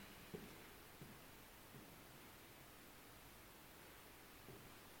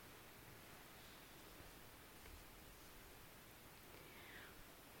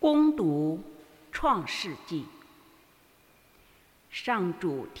恭读创世纪。上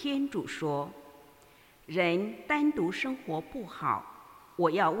主天主说：人单独生活不好，我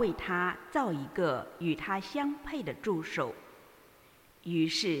要为他造一个与他相配的助手。于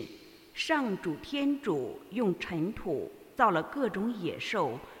是上主天主用尘土造了各种野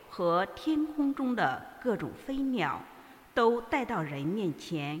兽和天空中的各种飞鸟，都带到人面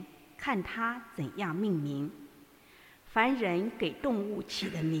前，看他怎样命名。凡人给动物起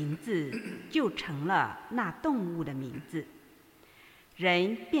的名字，就成了那动物的名字。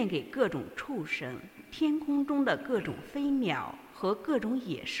人便给各种畜生、天空中的各种飞鸟和各种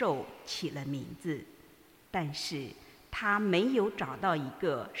野兽起了名字，但是他没有找到一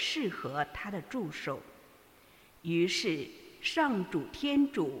个适合他的助手。于是上主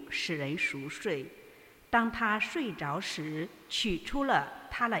天主使人熟睡，当他睡着时，取出了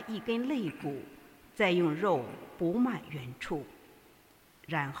他的一根肋骨，再用肉补满原处。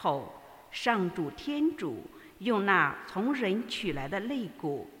然后上主天主用那从人取来的肋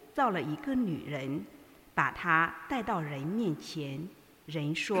骨造了一个女人，把她带到人面前。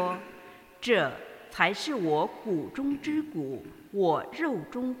人说：这才是我骨中之骨，我肉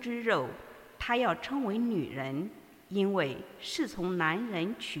中之肉，她要称为女人，因为是从男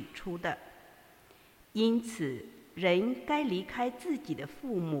人取出的。因此人该离开自己的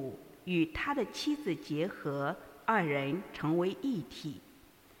父母，与他的妻子结合，二人成为一体。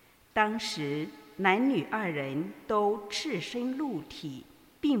当时男女二人都赤身露体，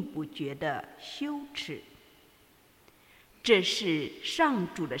并不觉得羞耻。这是上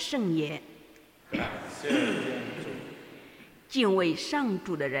主的圣言。感谢天主。敬畏上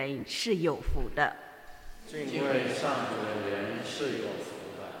主的人是有福的。敬畏上主的人是有福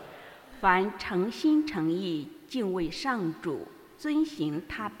的。凡诚心诚意敬畏上主，遵行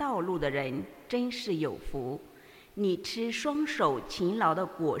他道路的人，真是有福。你吃双手勤劳的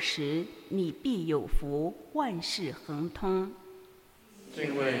果实，你必有福，万事亨通。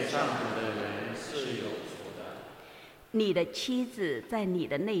敬畏上主的人是有福的。你的妻子在你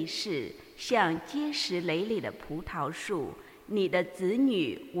的内室，像结实累累的葡萄树；你的子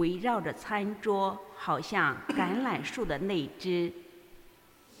女围绕着餐桌，好像橄榄树的内枝。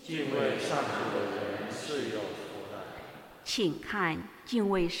敬畏上主的人是有福的。请看，敬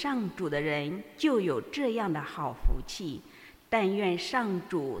畏上主的人就有这样的好福气。但愿上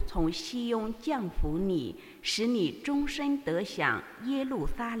主从西雍降福你，使你终身得享耶路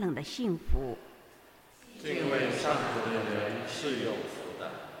撒冷的幸福。敬畏上主的人是有福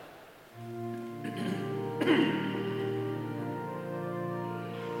的。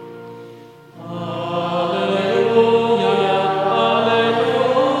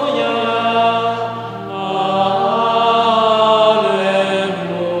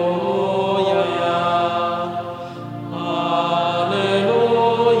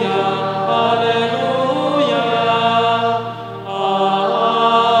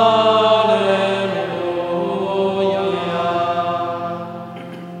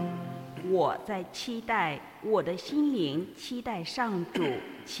我的心灵期待上主，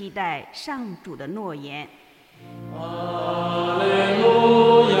期待上主的诺言。哈利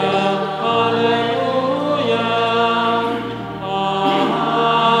路亚，哈利路亚，哈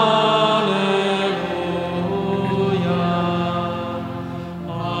利路亚，哈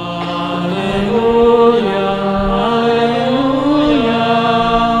利路亚，哈利路亚，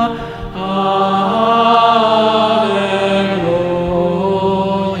哈利路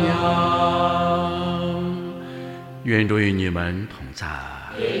亚。愿主与你们同在。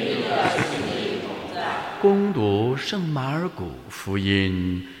恭读圣马尔谷福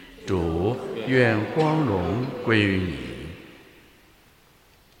音。主，愿光荣归于你。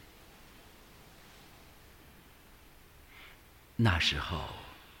那时候，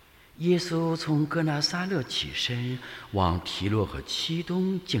耶稣从哥拿撒勒起身，往提洛和漆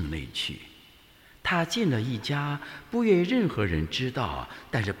东境内去。他进了一家，不愿任何人知道，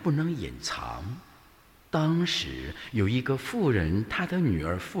但是不能隐藏。当时有一个妇人，她的女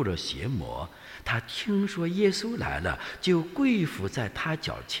儿附了邪魔，她听说耶稣来了，就跪伏在他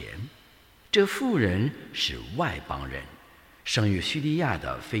脚前。这妇人是外邦人，生于叙利亚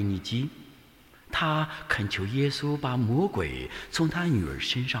的腓尼基。她恳求耶稣把魔鬼从她女儿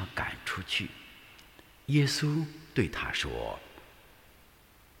身上赶出去。耶稣对她说：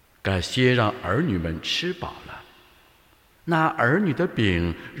该先让儿女们吃饱了，那儿女的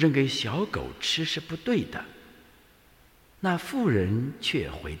饼扔给小狗吃是不对的。那妇人却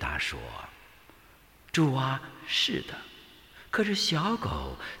回答说：主啊，是的，可是小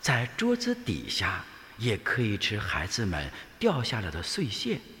狗在桌子底下也可以吃孩子们掉下来的碎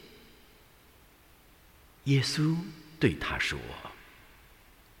屑。耶稣对他说：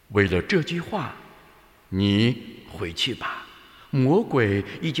为了这句话，你回去吧，魔鬼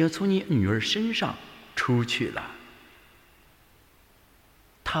已经从你女儿身上出去了。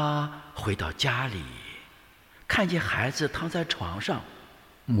他回到家里，看见孩子躺在床上，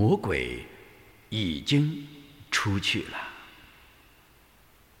魔鬼已经出去了。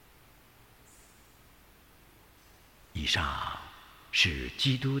以上是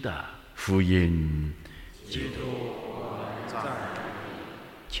基督的福音。基督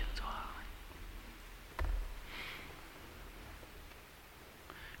请坐。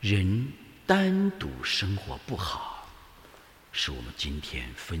人单独生活不好，是我们今天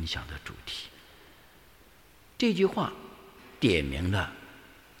分享的主题。这句话点明了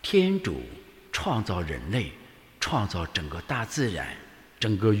天主创造人类，创造整个大自然，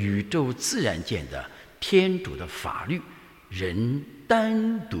整个宇宙自然界的天主的法律，人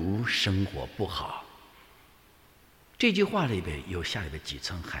单独生活不好。这句话里边有下列的几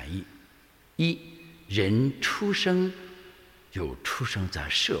层含义：一，人出生有出生在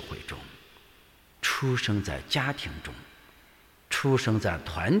社会中，出生在家庭中，出生在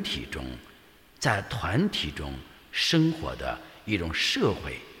团体中，在团体中生活的一种社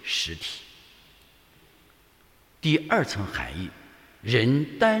会实体。第二层含义，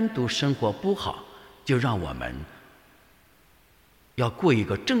人单独生活不好，就让我们要过一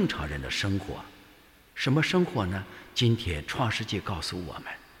个正常人的生活。什么生活呢？今天创世纪告诉我们，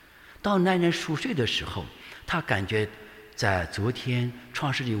当男人熟睡的时候，他感觉在昨天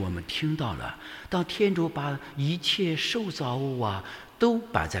创世纪我们听到了，当天主把一切受造物都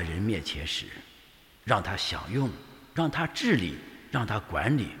摆在人面前时，让他享用，让他治理，让他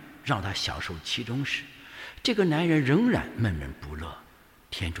管理，让他享受其中时，这个男人仍然闷闷不乐。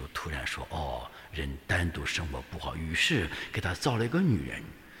天主突然说，人单独生活不好，于是给他造了一个女人。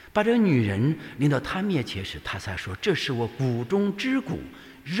把这个女人领到他面前时，他才说，这是我骨中之骨，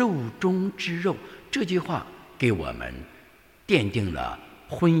肉中之肉。这句话给我们奠定了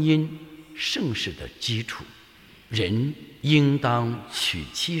婚姻盛世的基础。人应当娶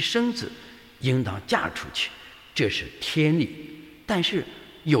妻生子，应当嫁出去，这是天理。但是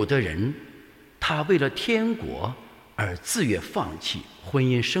有的人他为了天国而自愿放弃婚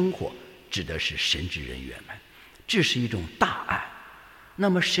姻生活，指的是神职人员们，这是一种大爱。那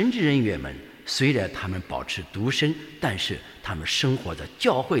么神职人员们虽然他们保持独身，但是他们生活在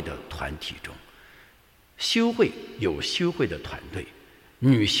教会的团体中。修会有修会的团队，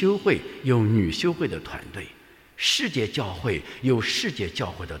女修会有女修会的团队，世界教会有世界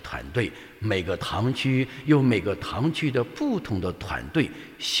教会的团队，每个堂区有每个堂区的不同的团队，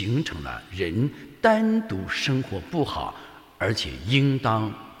形成了人单独生活不好，而且应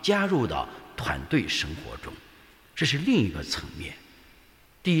当加入到团队生活中。这是另一个层面。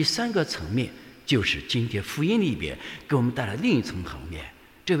第三个层面就是今天福音里边给我们带来另一层层面。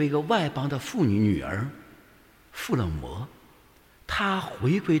这位一个外邦的妇女女儿附了魔，她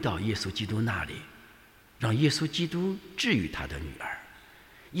回归到耶稣基督那里，让耶稣基督治愈她的女儿。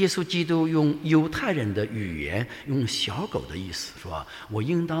耶稣基督用犹太人的语言，用小狗的意思说，我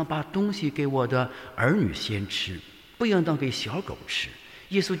应当把东西给我的儿女先吃，不应当给小狗吃。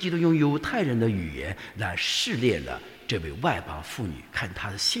耶稣基督用犹太人的语言来试炼了这位外邦妇女，看她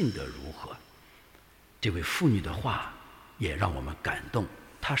的信德如何。这位妇女的话也让我们感动。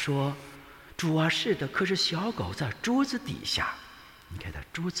她说，主啊，是的，可是小狗在桌子底下，你看在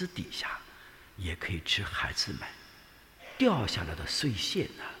桌子底下也可以吃孩子们掉下来的碎屑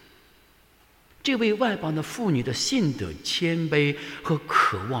呢。这位外邦的妇女的信德、谦卑和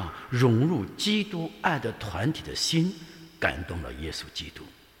渴望融入基督爱的团体的心，感动了耶稣基督。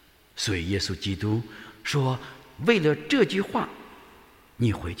所以耶稣基督说，为了这句话，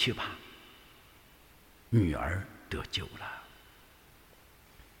你回去吧，女儿得救了。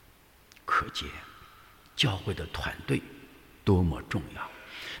可见教会的团队多么重要。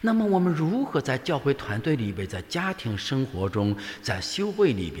那么我们如何在教会团队里边，在家庭生活中，在修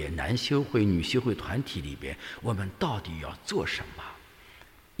会里边，男修会女修会团体里边，我们到底要做什么？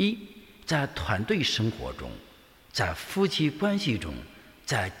一，在团队生活中，在夫妻关系中，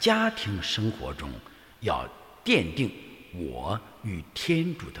在家庭生活中，要奠定我与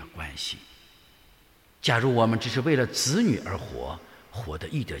天主的关系。假如我们只是为了子女而活，活得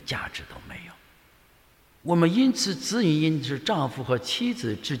一点价值都没有。我们因此子女因此丈夫和妻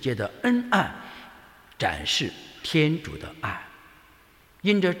子之间的恩爱，展示天主的爱。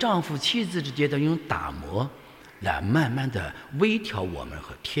因着丈夫妻子之间的用打磨，来慢慢的微调我们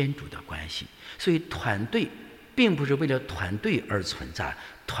和天主的关系。所以团队并不是为了团队而存在，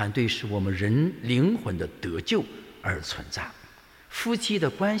团队是我们人灵魂的得救而存在。夫妻的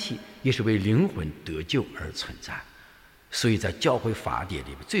关系也是为灵魂得救而存在。所以在教会法典里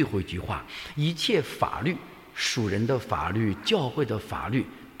面最后一句话，一切法律，属人的法律、教会的法律，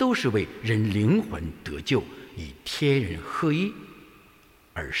都是为人灵魂得救，以天人合一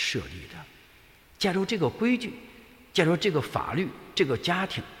而设立的。假如这个规矩，假如这个法律、这个家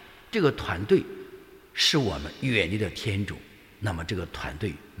庭、这个团队是我们远离了天主，那么这个团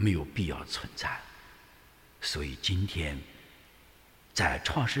队没有必要存在。所以今天在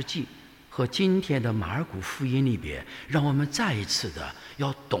创世纪和今天的马尔谷福音里边，让我们再一次的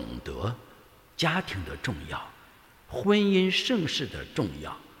要懂得家庭的重要，婚姻盛世的重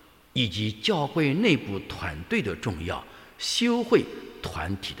要，以及教会内部团队的重要，修会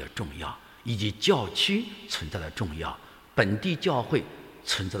团体的重要，以及教区存在的重要，本地教会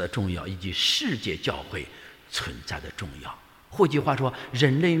存在的重要，以及世界教会存在的重要。换句话说，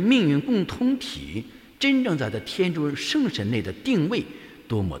人类命运共同体真正在的天主圣神内的定位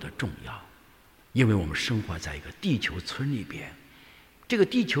多么的重要。因为我们生活在一个地球村里边，这个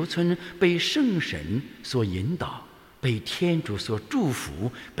地球村被圣神所引导，被天主所祝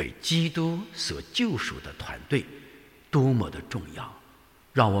福，被基督所救赎的团队多么的重要。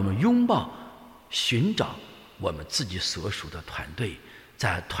让我们拥抱寻找我们自己所属的团队，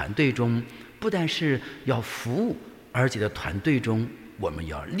在团队中不但是要服务，而且在团队中我们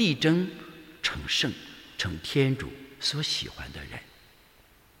要力争成圣，成天主所喜欢的人。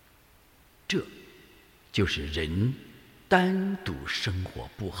这就是人单独生活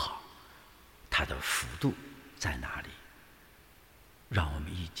不好，它的幅度在哪里？让我们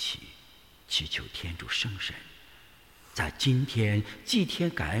一起祈求天主圣神在今天祭天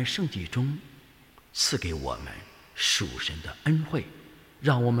感恩圣祭中赐给我们属神的恩惠，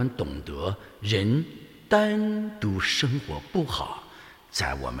让我们懂得人单独生活不好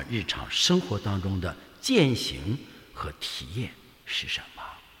在我们日常生活当中的践行和体验是什么。